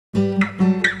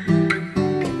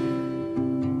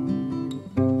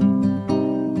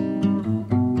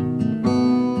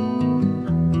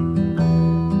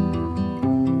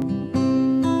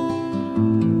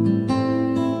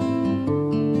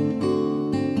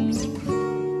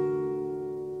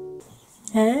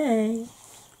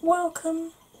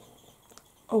welcome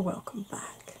or welcome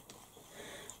back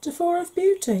to 4F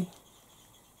Beauty.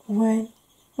 When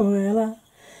will I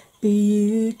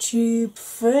be YouTube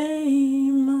famous?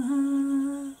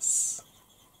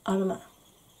 I don't know.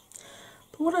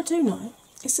 But what I do know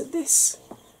is that this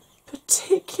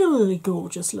particularly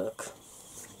gorgeous look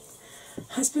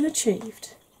has been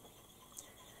achieved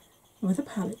with a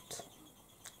palette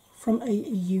from a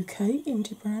UK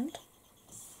indie brand.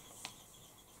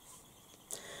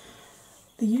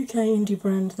 The UK indie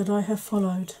brand that I have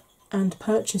followed and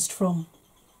purchased from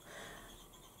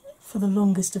for the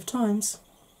longest of times,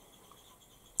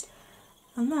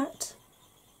 and that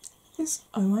is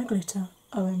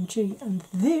OhMyGlitterOMG, and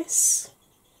this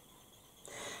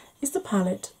is the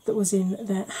palette that was in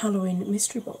their Halloween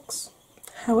mystery box.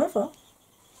 However,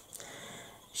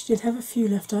 she did have a few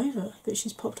left over that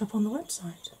she's popped up on the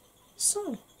website.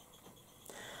 So,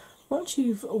 once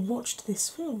you've watched this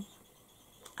film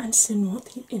and seen what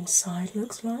the inside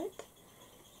looks like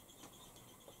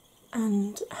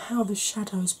and how the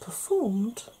shadows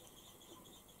performed,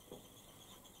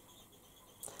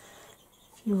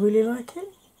 if you really like it,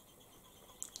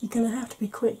 you're going to have to be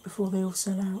quick before they all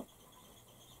sell out.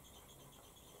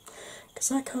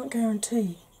 Because I can't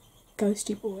guarantee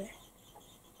Ghosty Boy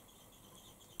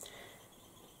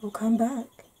will come back.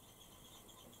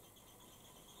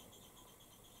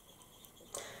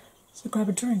 So grab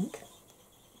a drink,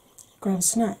 grab a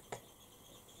snack,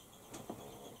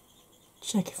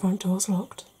 check your front door's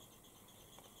locked,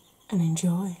 and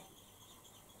enjoy.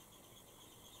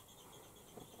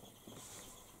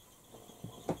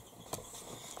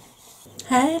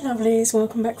 Hey lovelies,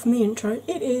 welcome back from the intro.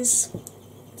 It is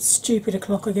stupid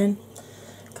o'clock again.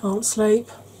 Can't sleep.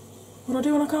 What do I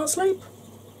do when I can't sleep?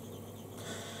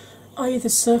 I either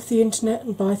surf the internet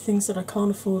and buy things that I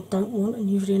can't afford, don't want, and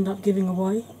usually end up giving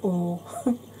away, or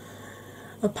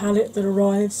a palette that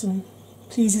arrives and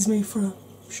pleases me for a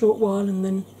short while and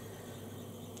then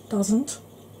doesn't,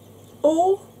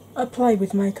 or I play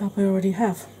with makeup I already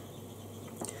have.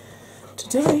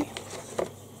 Today,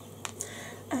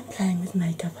 I'm playing with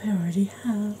makeup I already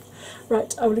have.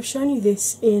 Right, I will have shown you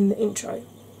this in the intro.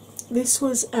 This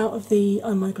was out of the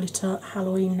Oh My Glitter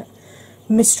Halloween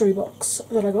mystery box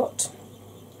that I got.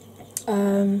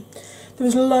 There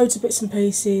was loads of bits and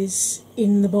pieces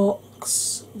in the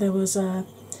box. There was a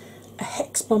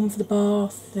hex bomb for the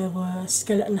bath, there were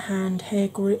skeleton hand hair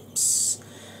grips.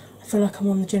 I feel like I'm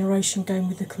on the generation game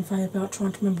with the conveyor belt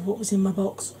trying to remember what was in my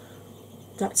box.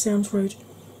 That sounds rude.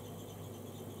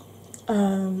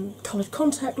 Coloured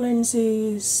contact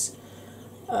lenses.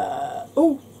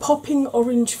 Popping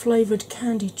orange flavoured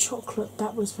candy chocolate.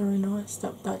 That was very nice.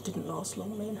 That didn't last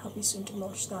long. Me and hubby soon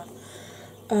demolished that.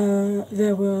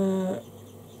 There were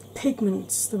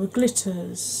pigments. There were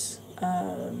glitters.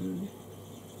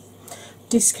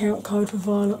 Discount code for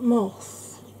Violet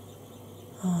Moth.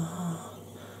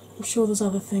 I'm sure there's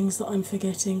other things that I'm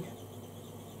forgetting.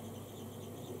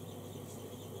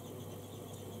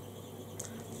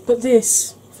 But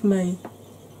this, for me,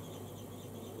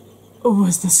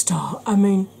 was the start. I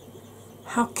mean,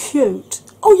 how cute.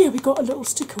 Oh yeah, we got a little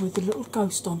sticker with the little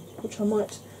ghost on, which I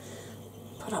might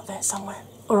put up there somewhere.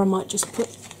 Or I might just put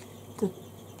the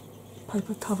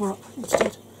paper cover up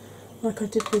instead, like I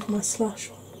did with my slush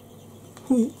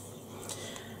one.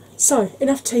 So,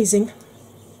 enough teasing.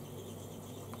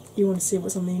 You want to see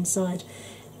what's on the inside.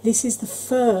 This is the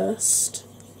first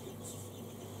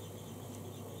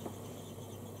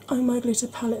Oh My Glitter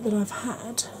palette that I've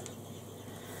had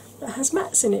that has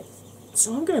mattes in it,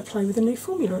 so I'm going to play with a new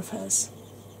formula of hers,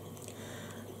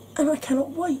 and I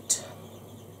cannot wait.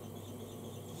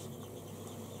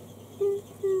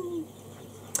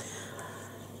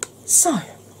 So,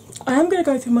 I am going to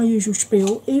go through my usual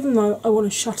spiel, even though I want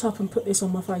to shut up and put this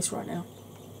on my face right now.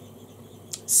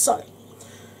 So,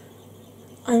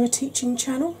 I'm a teaching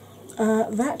channel.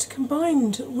 That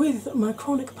combined with my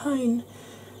chronic pain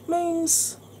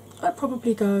means I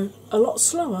probably go a lot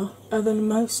slower than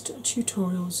most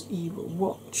tutorials you will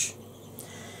watch.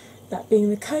 That being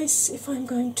the case, if I'm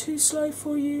going too slow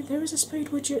for you, there is a speed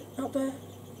widget up there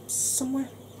somewhere.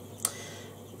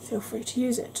 Feel free to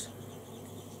use it.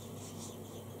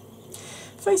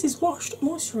 Face is washed,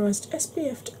 moisturised,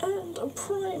 SPF'd and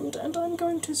primed, and I'm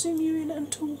going to zoom you in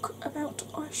and talk about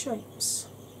eye shapes.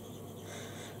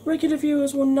 Regular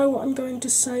viewers will know what I'm going to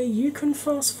say. You can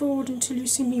fast forward until you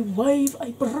see me wave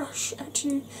a brush at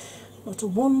you, not a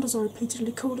wand as I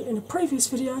repeatedly called it in a previous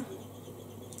video,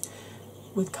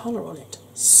 with colour on it.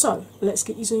 So, let's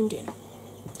get you zoomed in.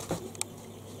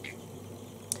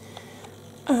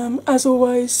 As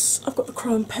always, I've got the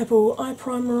Chrome Pebble eye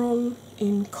primer on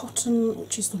in cotton,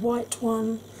 which is the white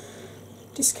one.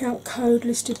 discount code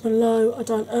listed below. I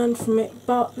don't earn from it,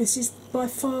 but this is by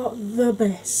far the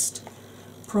best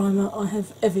primer I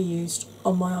have ever used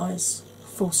on my eyes,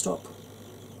 full stop.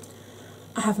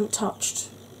 I haven't touched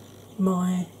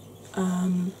my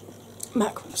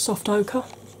MAC Soft Ochre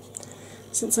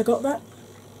since I got that.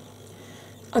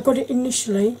 I got it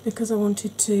initially because I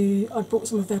bought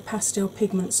some of their pastel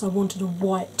pigments, so I wanted a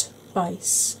white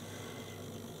base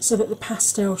so that the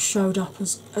pastel showed up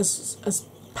as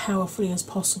powerfully as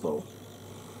possible.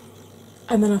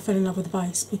 And then I fell in love with the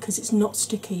base because it's not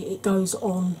sticky, it goes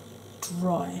on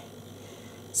dry.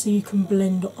 So you can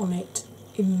blend on it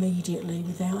immediately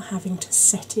without having to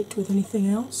set it with anything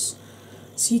else.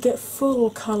 So you get full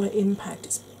colour impact.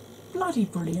 It's bloody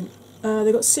brilliant.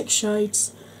 They've got 6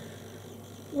 shades.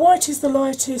 White is the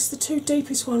lightest, the 2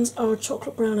 deepest ones are a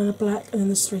chocolate brown and a black, and then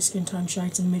there's 3 skin tone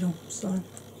shades in the middle. So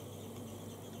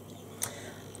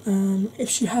if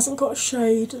she hasn't got a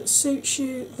shade that suits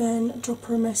you, then drop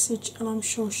her a message and I'm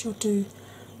sure she'll do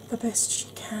the best she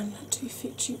can to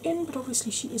fit you in. But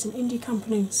obviously she is an indie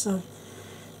company, so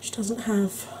she doesn't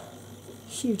have a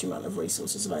huge amount of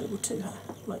resources available to her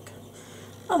like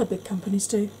other big companies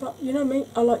do. But you know me,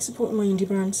 I like supporting my indie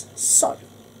brands. So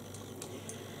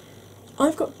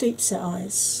I've got deep set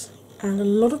eyes, and a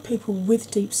lot of people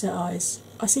with deep set eyes,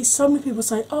 I see so many people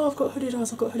say, oh, I've got hooded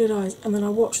eyes, I've got hooded eyes, and then I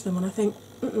watch them and I think,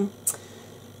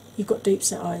 you've got deep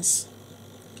set eyes.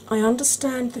 I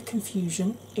understand the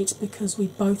confusion. It's because we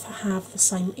both have the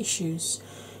same issues.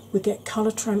 We get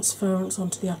colour transference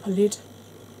onto the upper lid.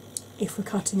 If we're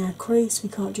cutting our crease, we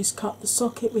can't just cut the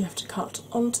socket, we have to cut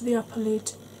onto the upper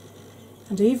lid.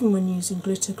 And even when using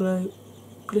glitter glue,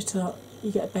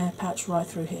 you get a bare patch right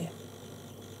through here.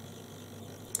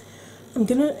 I'm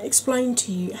going to explain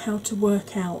to you how to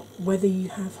work out whether you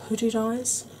have hooded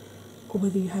eyes or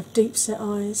whether you have deep set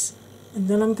eyes, and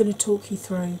then I'm going to talk you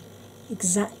through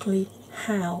exactly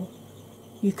how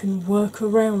you can work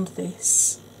around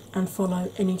this and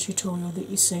follow any tutorial that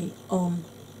you see on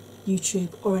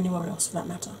YouTube or anywhere else for that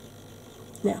matter.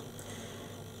 Now,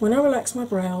 when I relax my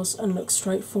brows and look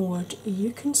straight forward,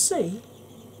 you can see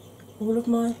all of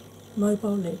my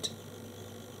mobile lid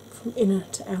from inner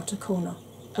to outer corner.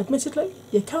 Admittedly,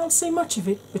 you can't see much of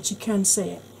it, but you can see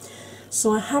it.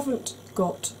 So I haven't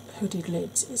got hooded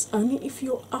lids. It's only if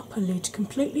your upper lid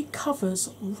completely covers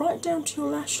right down to your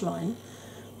lash line,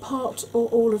 part or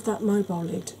all of that mobile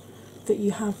lid, that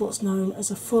you have what's known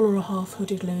as a full or a half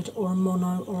hooded lid, or a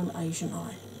mono or an Asian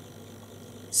eye.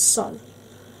 So,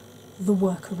 the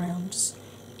workarounds.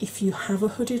 If you have a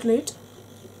hooded lid,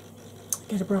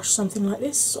 get a brush something like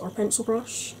this, or a pencil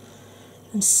brush,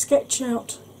 and sketch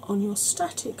out on your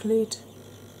static lid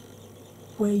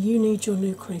where you need your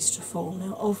new crease to fall.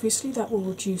 Now obviously that will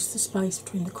reduce the space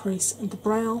between the crease and the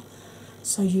brow,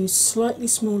 so use slightly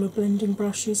smaller blending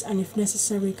brushes, and if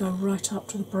necessary go right up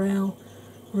to the brow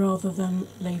rather than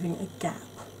leaving a gap.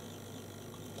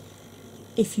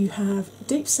 If you have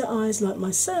deep set eyes like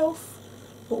myself,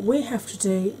 what we have to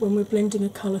do when we're blending a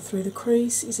colour through the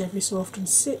crease is every so often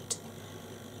sit,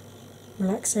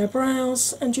 relax our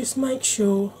brows, and just make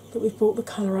sure that we've brought the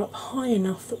colour up high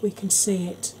enough that we can see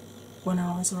it when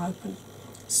our eyes are open.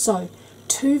 So,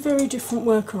 2 very different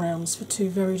workarounds for 2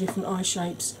 very different eye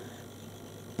shapes,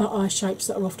 but eye shapes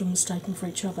that are often mistaken for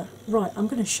each other. Right, I'm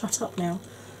going to shut up now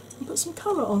and put some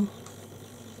colour on.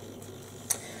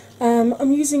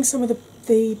 I'm using some of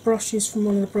the brushes from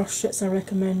one of the brush sets I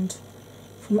recommend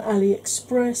from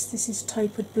AliExpress. This is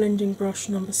Tapered Blending Brush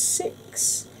number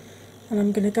 6. And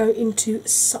I'm going to go into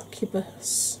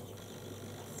Succubus.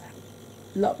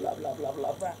 Love, love, love, love,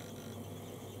 love that.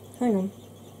 Hang on.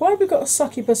 Why have we got a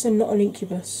succubus and not an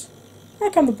incubus? How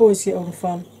come the boys get all the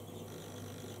fun?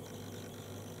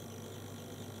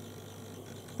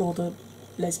 Or the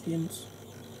lesbians?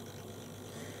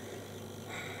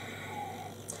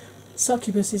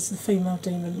 Succubus is the female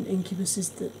demon, and incubus is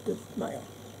the male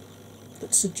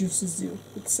that seduces you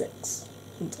with sex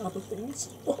and other things.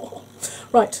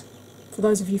 Right. For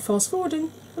those of you fast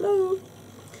forwarding, hello!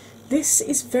 This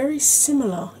is very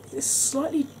similar, this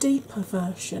slightly deeper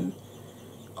version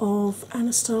of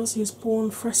Anastasia's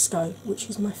Born Fresco, which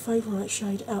is my favourite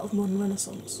shade out of Modern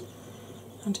Renaissance.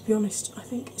 And to be honest, I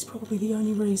think it's probably the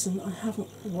only reason I haven't,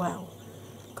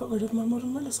 got rid of my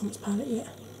Modern Renaissance palette yet.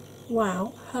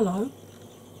 Wow, hello.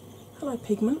 Hello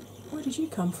pigment, where did you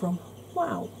come from?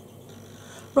 Wow.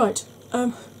 Right,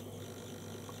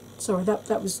 sorry,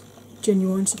 that was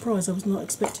genuine surprise. I was not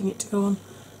expecting it to go on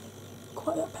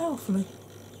quite that powerfully.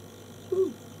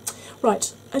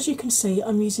 Right, as you can see,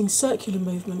 I'm using circular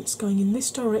movements going in this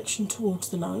direction towards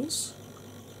the nose,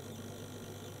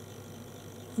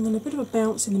 and then a bit of a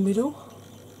bounce in the middle,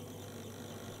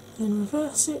 then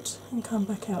reverse it and come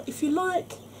back out. If you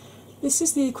like, this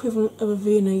is the equivalent of a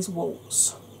Viennese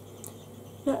waltz.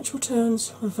 Natural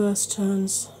turns, reverse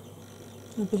turns,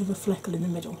 and a bit of a fleckle in the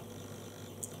middle.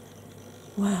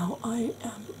 Wow, I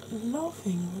am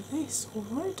loving this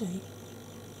already.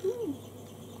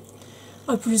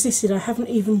 I've resisted, I haven't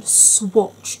even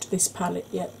swatched this palette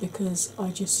yet because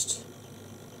I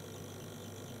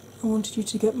wanted you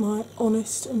to get my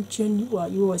honest and genuine,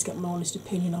 well, you always get my honest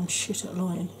opinion, I'm shit at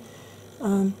lying,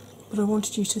 but I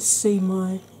wanted you to see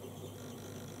my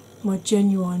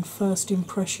genuine first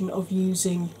impression of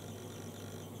using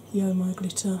the Oh My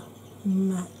Glitter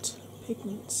matte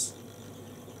pigments.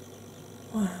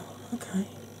 Wow, okay.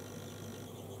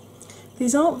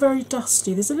 These aren't very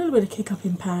dusty, there's a little bit of kick up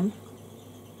in pan.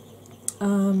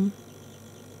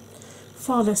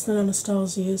 Far less than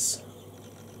Anastasia's.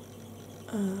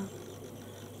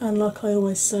 And like I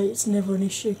always say, it's never an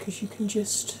issue because you can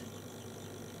just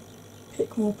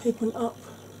pick more pigment up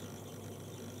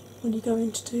when you go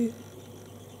in to do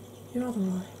your other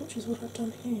eye, which is what I've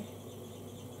done here.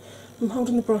 I'm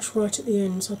holding the brush right at the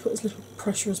end so I put as little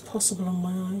pressure as possible on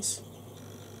my eyes.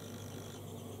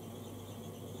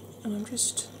 And I'm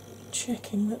just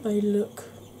checking that they look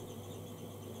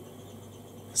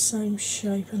the same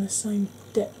shape and the same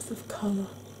depth of colour.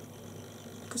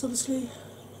 Because obviously,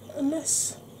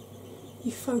 unless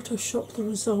you Photoshop the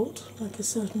result like a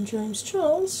certain James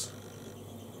Charles,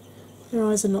 your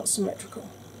eyes are not symmetrical.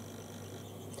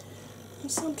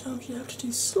 And sometimes you have to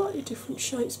do slightly different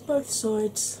shapes both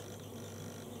sides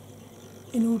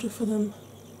in order for them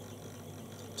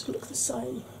to look the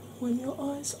same when your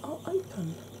eyes are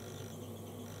open.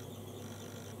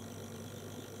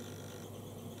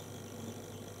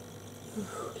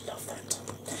 Ooh, love that.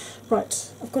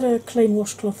 Right, I've got a clean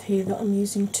washcloth here that I'm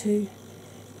using to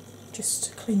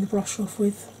just clean the brush off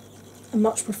with. I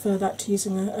much prefer that to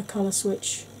using a colour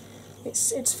switch.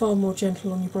 It's far more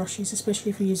gentle on your brushes,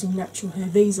 especially if you're using natural hair.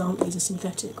 These aren't, these are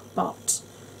synthetic, but...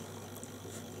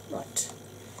 Right,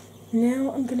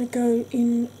 now I'm going to go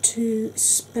into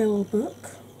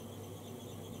Spellbook.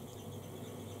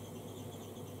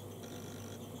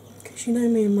 Because you know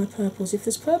me and my purples. If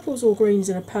there's purples or greens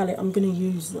in a palette, I'm going to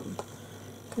use them.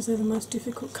 Because they're the most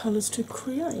difficult colours to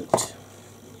create.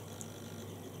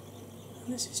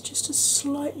 And this is just a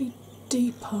slightly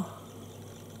deeper,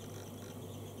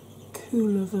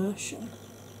 cooler version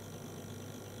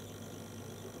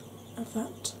of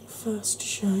that first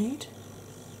shade.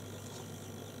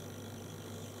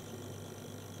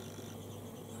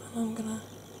 And I'm going to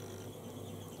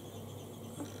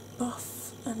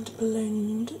buff and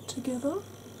blend together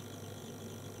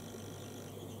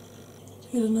to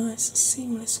get a nice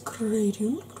seamless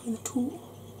gradient between the two.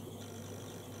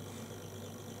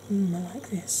 I like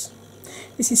this.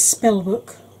 This is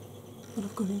Spellbook, what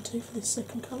I've gone into for this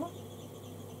second colour.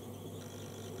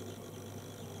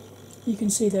 You can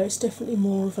see there it's definitely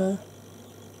more of a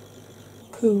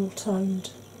cool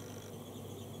toned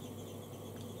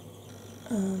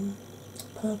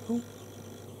purple.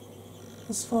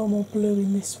 There's far more blue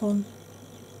in this one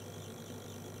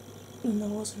than there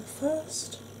was in the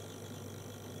first.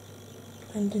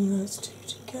 Blending those two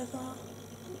together.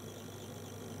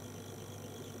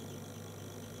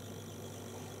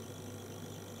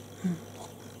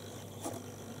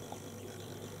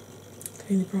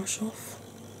 Clean the brush off.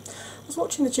 I was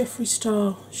watching the Jeffree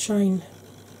Star Shane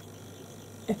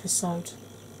episode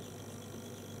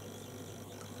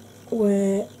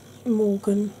where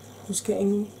Morgan was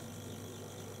getting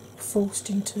forced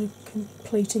into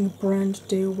completing a brand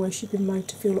deal where she'd been made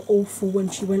to feel awful when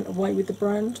she went away with the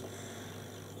brand.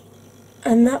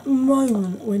 And that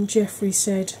moment when Jeffree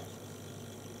said,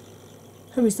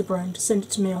 "Who is the brand? Send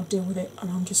it to me, I'll deal with it." And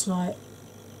I'm just like,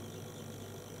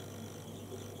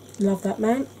 love that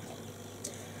man.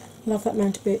 Love that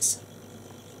man to bits.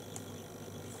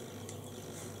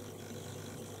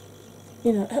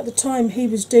 You know, at the time he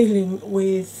was dealing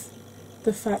with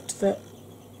the fact that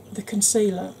the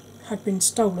concealer had been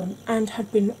stolen and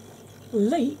had been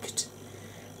leaked.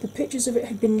 The pictures of it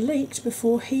had been leaked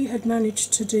before he had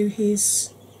managed to do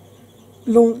his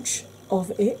launch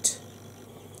of it,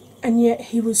 and yet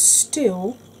he was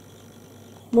still,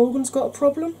 Morgan's got a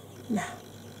problem? Nah,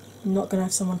 I'm not going to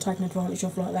have someone taken advantage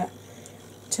of like that.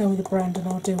 Tell me the brand and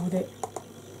I'll deal with it.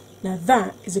 Now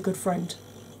that is a good friend,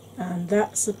 and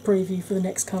that's a preview for the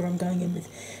next colour I'm going in with.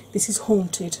 This is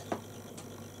Haunted.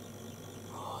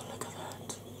 Oh, look at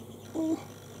that.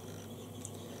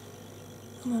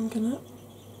 And I'm going to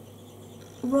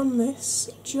run this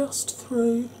just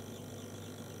through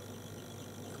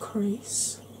the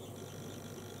crease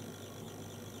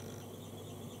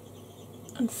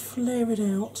and flare it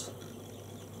out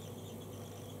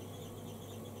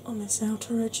on this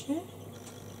outer edge here.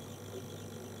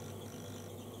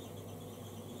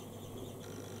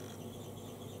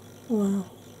 Wow.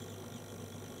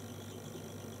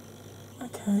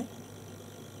 Okay.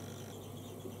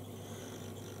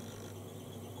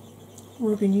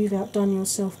 Robin, you've outdone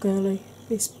yourself, girlie.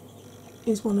 This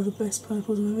is one of the best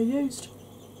purples I've ever used.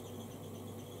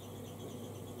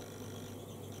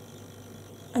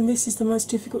 And this is the most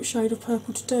difficult shade of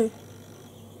purple to do.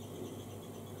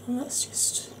 And that's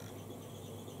just...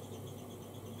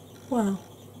 wow.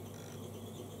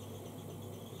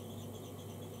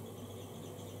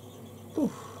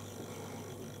 Ooh.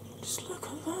 Just look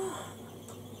at that.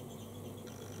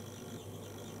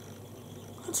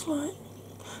 That's like...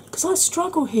 because I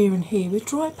struggle here and here with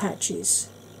dry patches.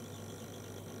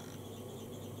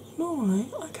 Normally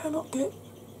I cannot get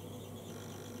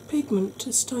pigment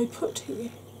to stay put here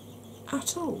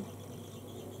at all.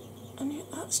 And yet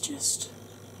that's just...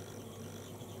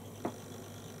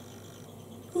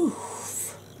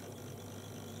 oof.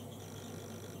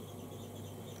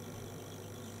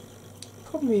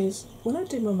 Problem is, when I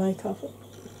do my makeup at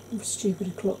a stupid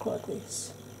o'clock like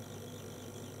this,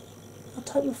 I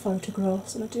take my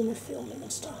photographs and I do my filming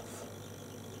and stuff.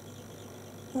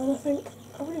 And then I think,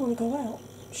 I really want to go out,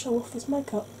 show off this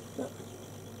makeup, but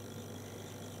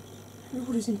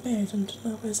everybody's in bed and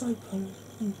nowhere's open.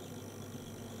 And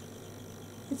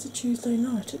it's a Tuesday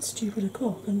night at stupid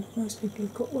o'clock and most people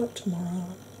have got work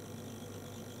tomorrow.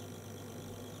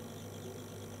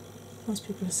 Most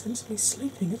people are sensibly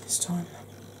sleeping at this time.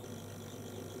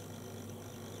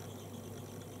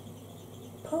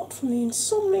 Apart from the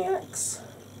insomniacs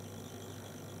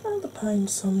and the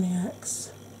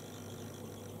painsomniacs,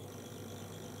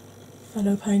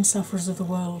 fellow pain sufferers of the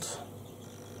world,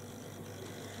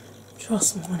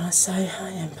 trust me when I say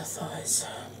I empathise.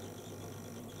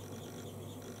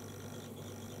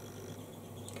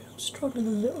 I'm struggling a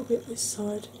little bit this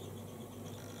side,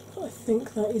 but I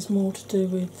think that is more to do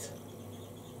with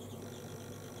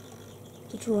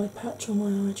the dry patch on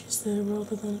my eye just there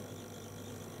rather than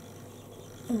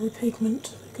the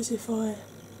pigment, because if I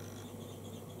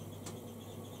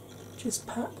just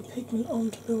pat the pigment on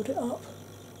to build it up,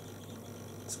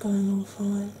 it's going on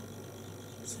fine.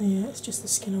 So yeah, it's just the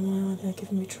skin on my eye there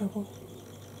giving me trouble.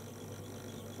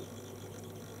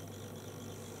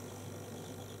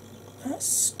 That's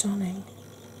stunning.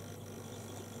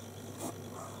 I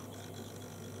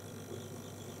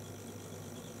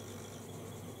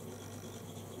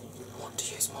want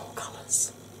to use more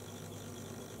colours.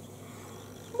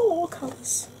 More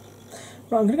colours.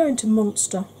 Right, I'm going to go into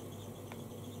Monster,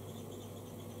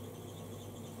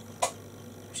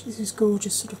 which is this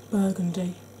gorgeous sort of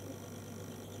burgundy.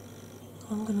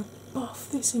 I'm going to buff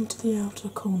this into the outer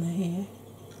corner here.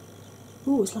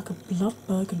 Ooh, it's like a blood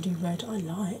burgundy red. I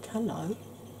like. Hello.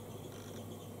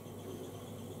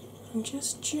 And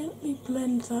just gently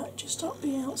blend that just up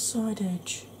the outside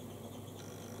edge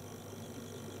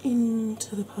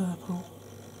into the purple.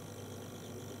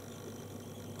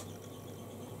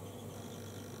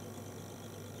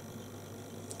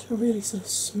 To really sort of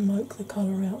smoke the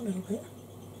colour out a little bit.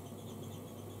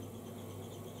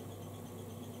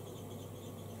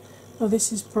 Oh,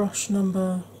 this is brush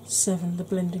number 7, the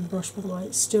blending brush, by the way.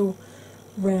 It's still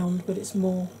round, but it's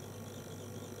more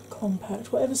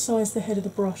compact. Whatever size the head of the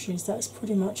brush is, that's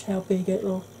pretty much how big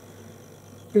it'll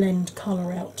blend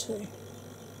colour out to.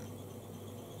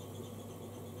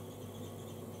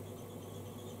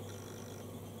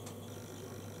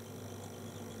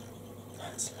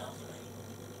 That's lovely.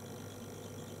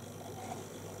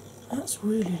 That's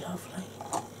really lovely.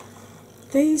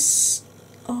 These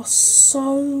are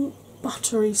so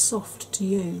buttery soft to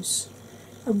use.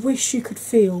 I wish you could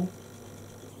feel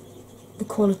the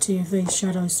quality of these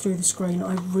shadows through the screen.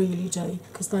 I really do,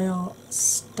 because they are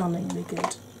stunningly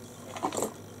good.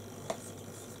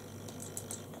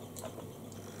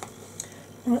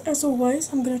 Right, as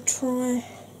always, I'm going to try,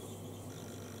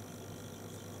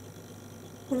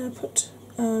 when I put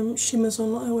shimmers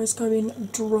on, I always go in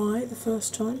dry the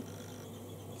first time.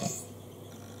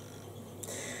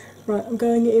 Right, I'm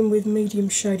going in with medium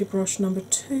shaded brush number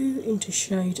 2 into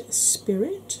shade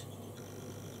Spirit.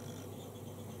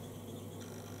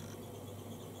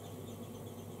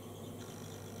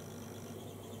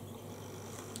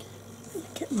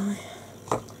 Get my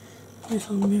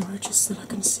little mirror just so I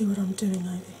can see what I'm doing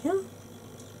over here.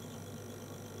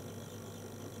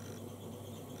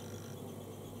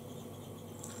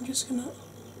 I'm just going to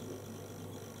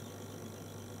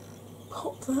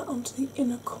pop that onto the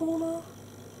inner corner.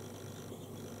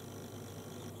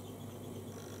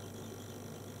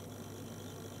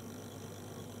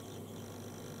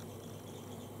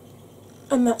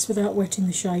 And that's without wetting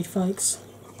the shade, folks.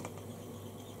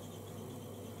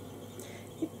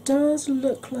 It does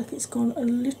look like it's gone a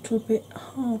little bit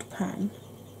hard pan,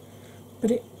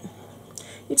 but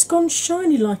it's gone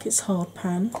shiny like it's hard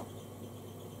pan,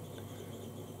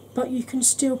 but you can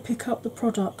still pick up the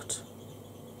product.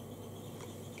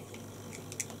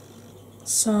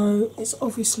 So it's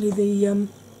obviously the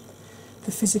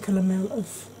physical amount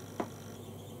of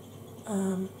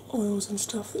oils and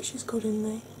stuff that she's got in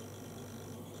there.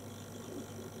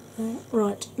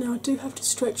 Right, now I do have to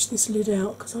stretch this lid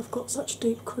out because I've got such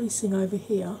deep creasing over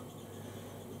here.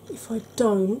 If I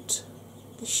don't,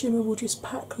 the shimmer will just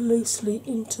pack loosely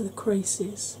into the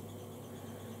creases,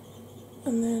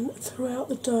 and then throughout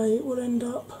the day it will end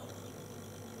up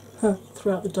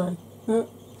throughout the day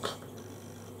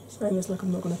saying this like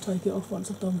I'm not going to take it off once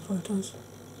I've done the photos.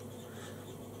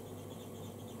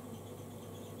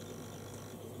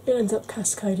 It ends up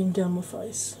cascading down my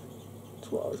face.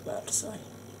 That's what I was about to say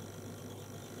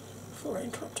before I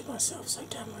interrupted myself so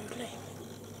damn rudely.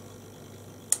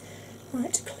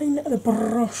 Right, to clean the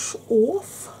brush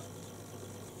off.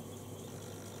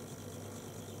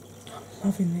 I'm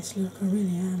loving this look, I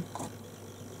really am.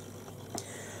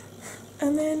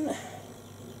 And then,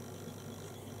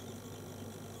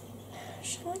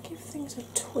 shall I give things a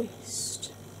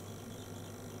twist?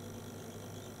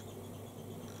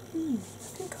 I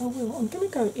think I will. I'm going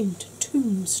to go into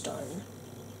Tombstone,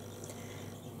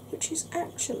 which is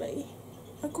actually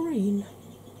a green.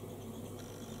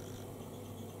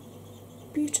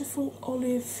 Beautiful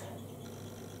olive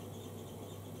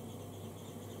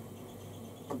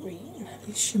green.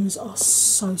 These shimmers are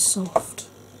so soft.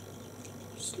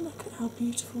 Just look at how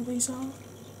beautiful these are.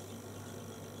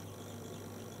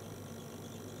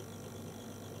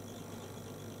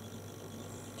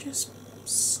 Just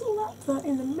slap that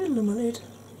in the middle of my lid.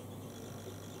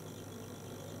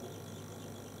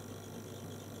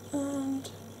 And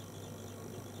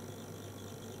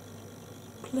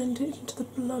blend it into the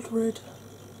blood red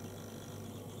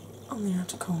on the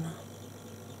outer corner.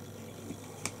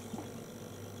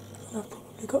 And I've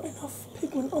probably got enough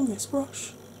pigment on this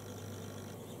brush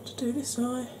to do this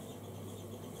eye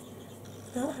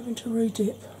without having to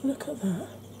re-dip. Look at that.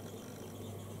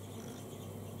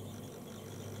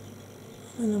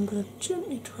 And I'm going to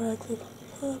gently drag the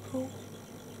purple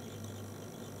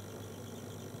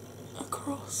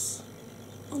across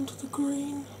onto the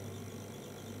green.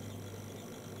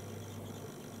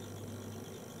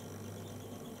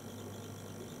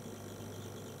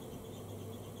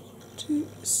 To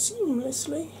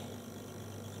seamlessly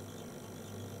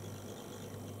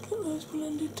get those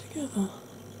blended together.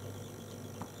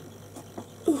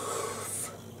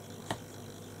 Oof.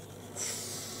 I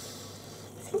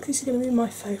think this is going to be my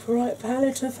favourite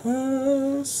palette of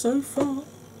hers so far.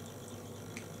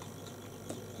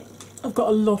 I've got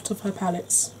a lot of her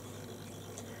palettes,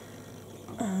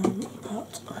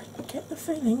 but I get the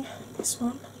feeling this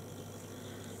one's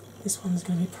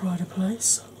going to be pride of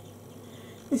place.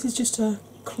 This is just a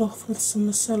cloth with some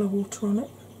micellar water on it,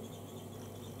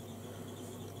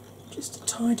 just to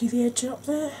tidy the edge up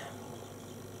there.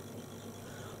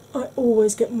 I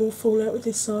always get more fallout with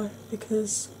this eye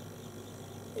because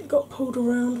it got pulled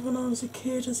around when I was a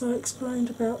kid, as I explained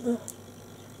about the...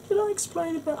 Did I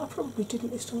explain about... I probably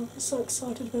didn't this time, I was so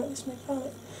excited about this new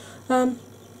palette.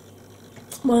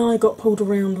 My eye got pulled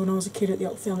around when I was a kid at the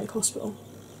Ophthalmic Hospital.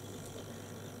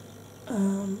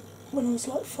 When I was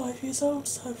like 5 years old,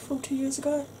 so 40 years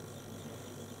ago.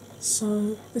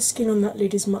 So the skin on that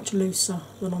lid is much looser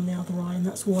than on the other eye, and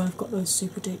that's why I've got those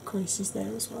super deep creases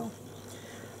there as well.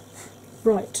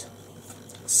 Right,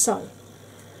 so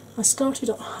I started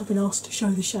off, I've been asked to show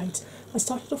the shades. I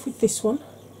started off with this one,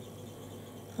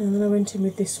 and then I went in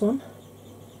with this one,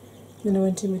 then I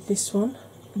went in with this one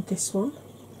and this one,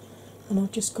 and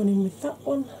I've just gone in with that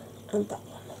one and that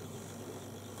one.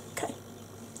 Okay,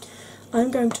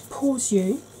 I'm going to pause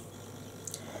you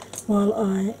while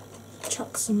I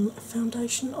chuck some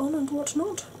foundation on and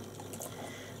whatnot,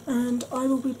 and I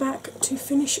will be back to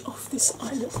finish off this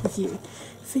eye look with you.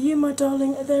 For you, my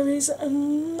darling, there is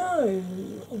no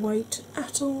wait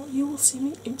at all. You will see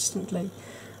me instantly.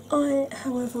 I,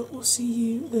 however, will see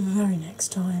you the very next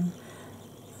time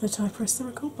that I press the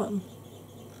record button.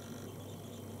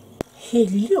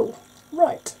 Hello.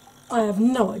 Right, I have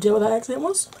no idea what that accent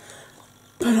was,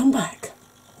 but I'm back.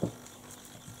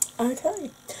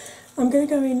 Okay, I'm going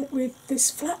to go in with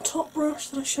this flat top brush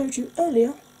that I showed you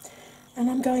earlier, and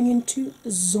I'm going into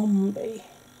Zombie,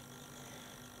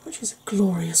 which is a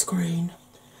glorious green,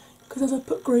 because as I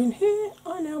put green here,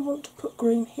 I now want to put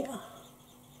green here,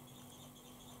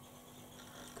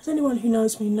 Because anyone who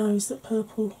knows me knows that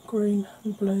purple, green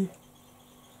and blue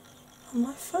are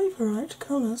my favourite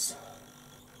colours.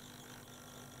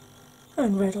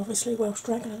 And red, obviously, Welsh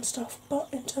Dragon and stuff, but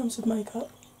in terms of makeup,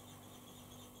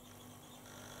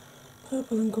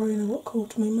 purple and green are what call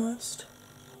to me most.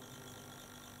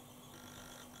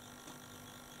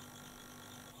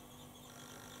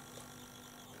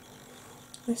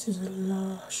 This is a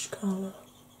lush colour.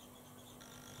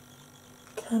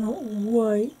 Cannot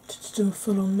wait to do a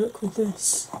full-on look with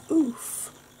this.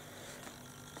 Oof.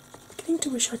 Beginning to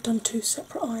wish I'd done two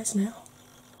separate eyes now.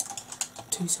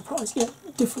 Two separate eyes, yeah,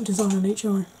 different design on each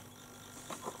eye.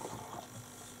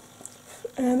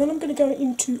 And then I'm going to go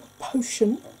into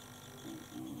Potion,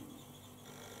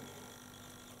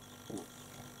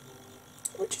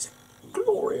 which is a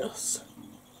glorious,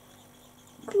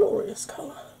 glorious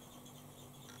colour.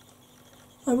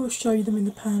 I will show you them in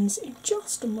the pans in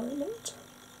just a moment.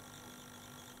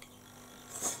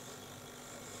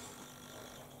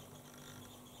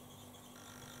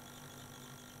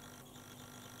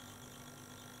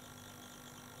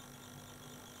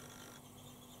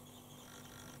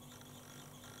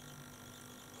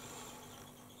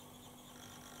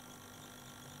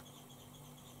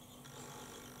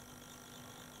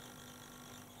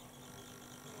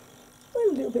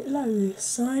 A little bit low this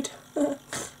side.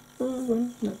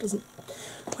 No, it doesn't.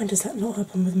 When does that not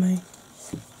happen with me?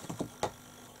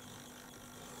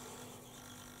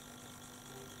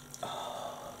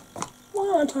 Oh,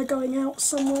 why aren't I going out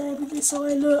somewhere with this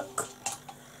eye look?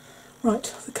 Right,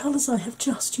 the colours I have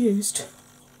just used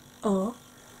are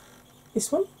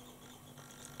this one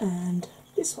and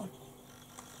this one.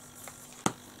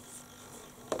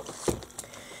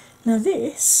 Now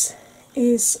this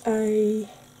is a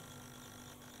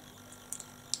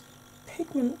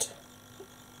pigment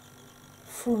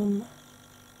from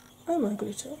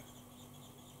OhMyGlitterOMG,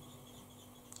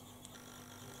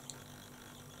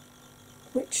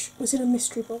 which was in a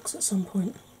mystery box at some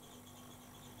point.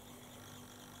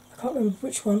 I can't remember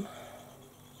which one,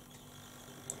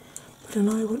 but I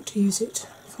know I want to use it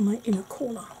for my inner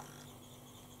corner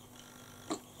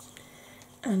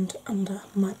and under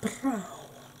my brow.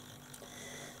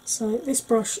 So this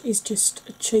brush is just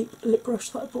a cheap lip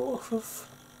brush that I bought off of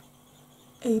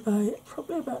eBay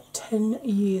probably about 10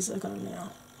 years ago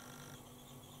now.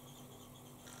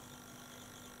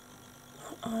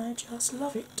 I just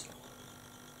love it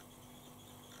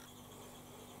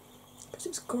because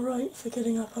it's great for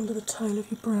getting up under the tail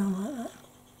of your brow like that.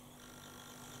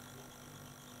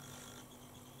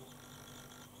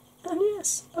 And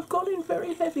yes, I've gone in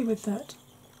very heavy with that.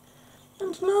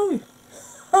 And no,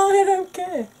 I don't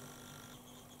care.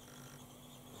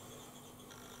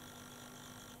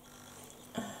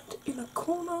 Inner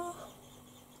corner,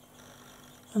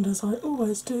 and as I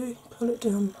always do, pull it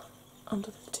down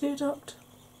under the tear duct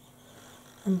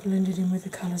and blend it in with the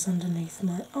colours underneath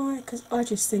my eye, because I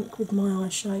just think with my eye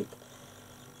shape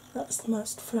that's the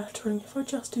most flattering. If I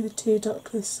just do the tear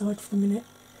duct this side for a minute,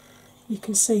 you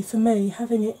can see for me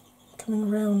having it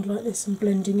coming around like this and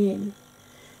blending in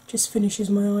just finishes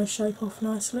my eye shape off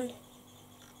nicely.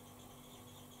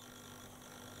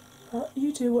 But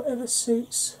you do whatever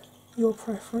suits your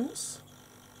preference.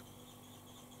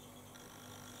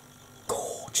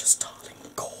 Gorgeous, darling,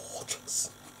 gorgeous.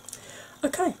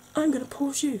 Okay, I'm going to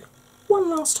pause you one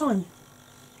last time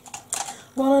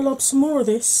while I lob some more of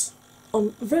this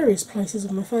on various places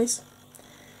of my face.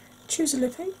 Choose a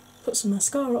lippy, put some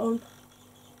mascara on,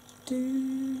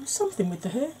 do something with the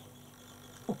hair,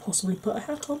 or possibly put a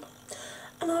hat on,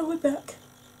 and I will be back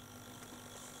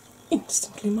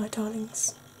instantly, my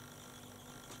darlings.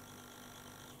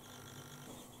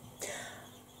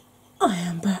 I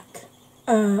am back.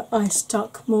 I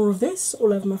stuck more of this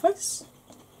all over my face,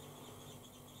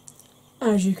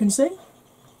 as you can see.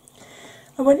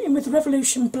 I went in with the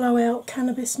Revolution Blowout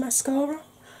Cannabis Mascara.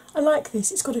 I like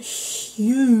this, it's got a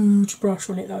huge brush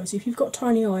on it though, so if you've got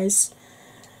tiny eyes,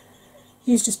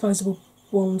 use disposable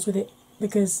wands with it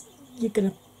because you're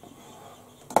going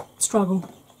to struggle.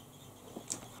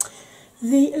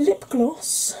 The lip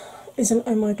gloss is an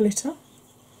Oh My Glitter.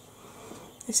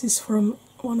 This is from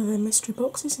one of their mystery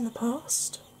boxes in the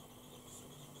past.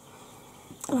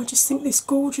 And I just think this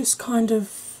gorgeous kind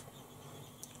of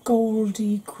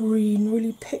goldy green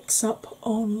really picks up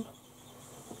on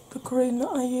the green that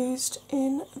I used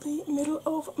in the middle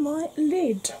of my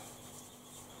lid.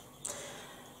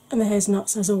 And the hair's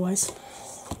nuts as always.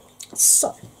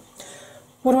 So,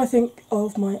 what do I think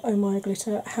of my Oh My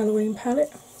Glitter Halloween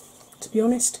palette? To be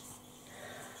honest,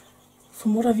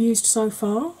 from what I've used so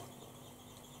far,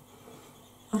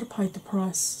 I'd have paid the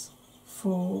price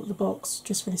for the box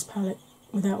just for this palette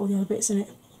without all the other bits in it.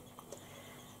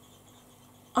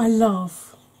 I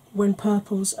love when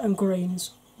purples and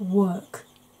greens work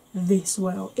this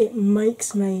well. It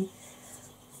makes me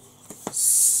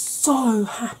so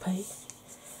happy.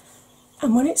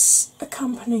 And when it's a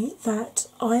company that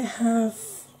I have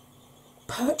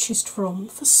purchased from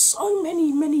for so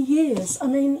many, many years, I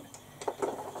mean,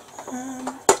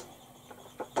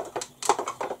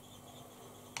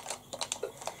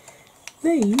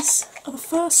 these are the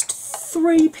first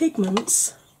 3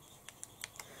 pigments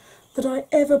that I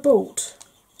ever bought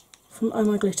from Oh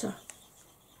My Glitter.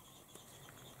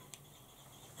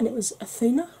 And it was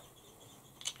Athena,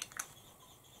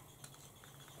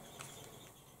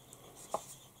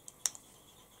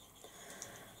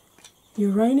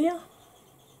 Urania,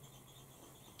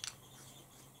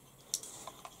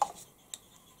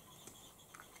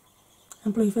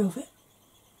 and Blue Velvet.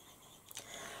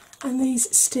 And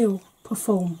these still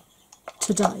perform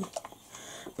today.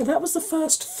 But that was the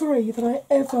first 3 that I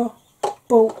ever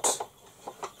bought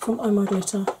from Oh My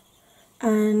Glitter.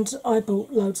 And I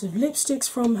bought loads of lipsticks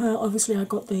from her. Obviously I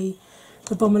got the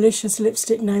Bombalicious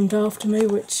lipstick named after me,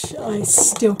 which I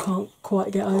still can't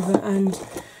quite get over. And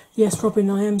yes, Robin,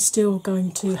 I am still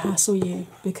going to hassle you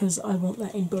because I want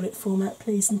that in bullet format,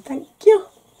 please and thank you.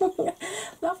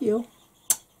 Love you.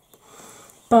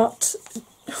 But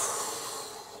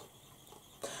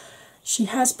she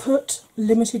has put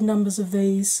limited numbers of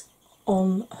these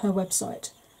on her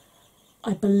website.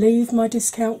 I believe my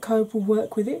discount code will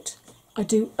work with it. I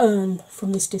do earn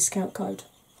from this discount code.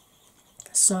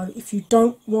 So if you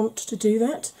don't want to do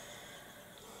that,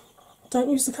 don't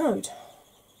use the code.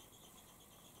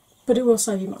 But it will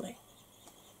save you money.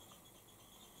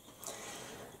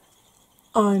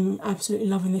 I'm absolutely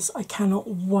loving this. I cannot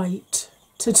wait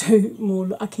to do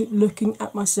more. I keep looking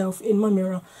at myself in my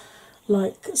mirror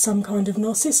like some kind of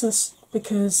Narcissus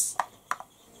because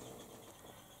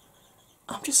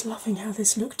I'm just loving how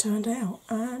this look turned out.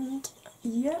 And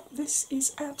yeah, this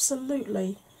is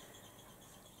absolutely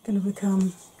going to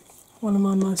become one of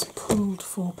my most pulled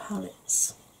for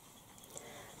palettes.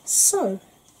 So,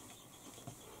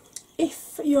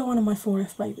 if you're one of my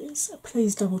 4F babies,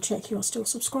 please double check you are still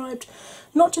subscribed.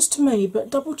 Not just to me, but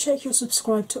double check you're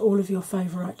subscribed to all of your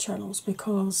favourite channels,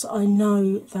 because I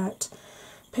know that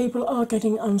people are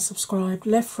getting unsubscribed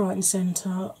left, right and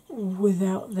centre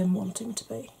without them wanting to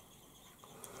be.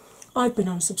 I've been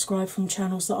unsubscribed from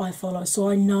channels that I follow, so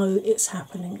I know it's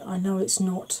happening. I know it's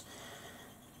not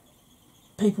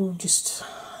people just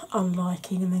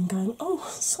unliking and then going, oh,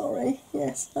 sorry,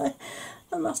 yes, I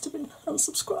must have been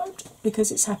unsubscribed,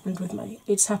 because it's happened with me.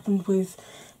 It's happened with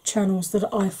channels that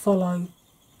I follow.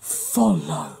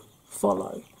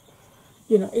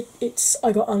 You know,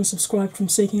 I got unsubscribed from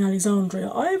Seeking Alexandria.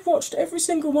 I've watched every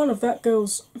single one of that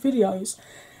girl's videos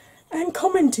and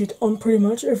commented on pretty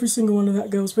much every single one of that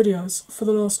girl's videos for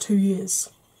the last 2 years,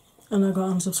 and I got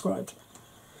unsubscribed.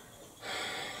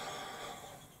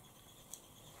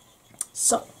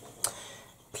 So,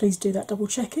 please do that double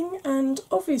checking, and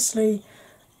obviously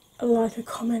a like, a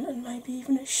comment, and maybe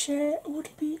even a share would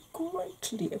be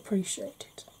greatly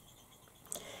appreciated.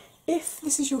 If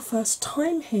this is your first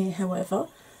time here, however,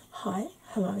 hi,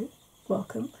 hello,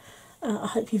 welcome. I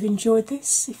hope you've enjoyed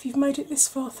this. If you've made it this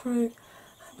far through,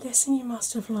 I'm guessing you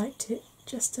must have liked it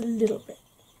just a little bit.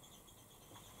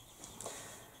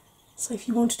 So if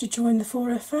you wanted to join the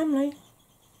 4F family,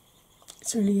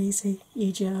 it's really easy.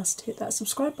 You just hit that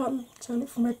subscribe button, turn it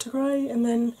from red to grey, and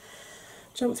then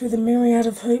jump through the myriad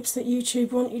of hoops that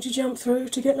YouTube want you to jump through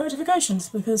to get notifications,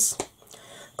 because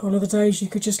gone are the days you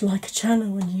could just like a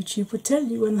channel and YouTube would tell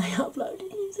you when they uploaded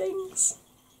new things.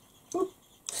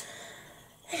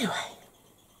 Anyway,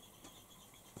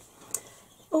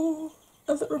 all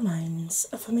that remains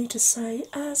for me to say,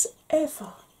 as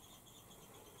ever,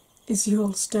 is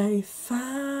you'll stay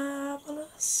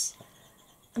fabulous,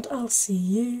 and I'll see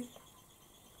you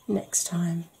next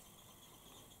time.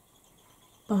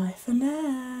 Bye for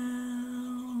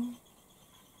now.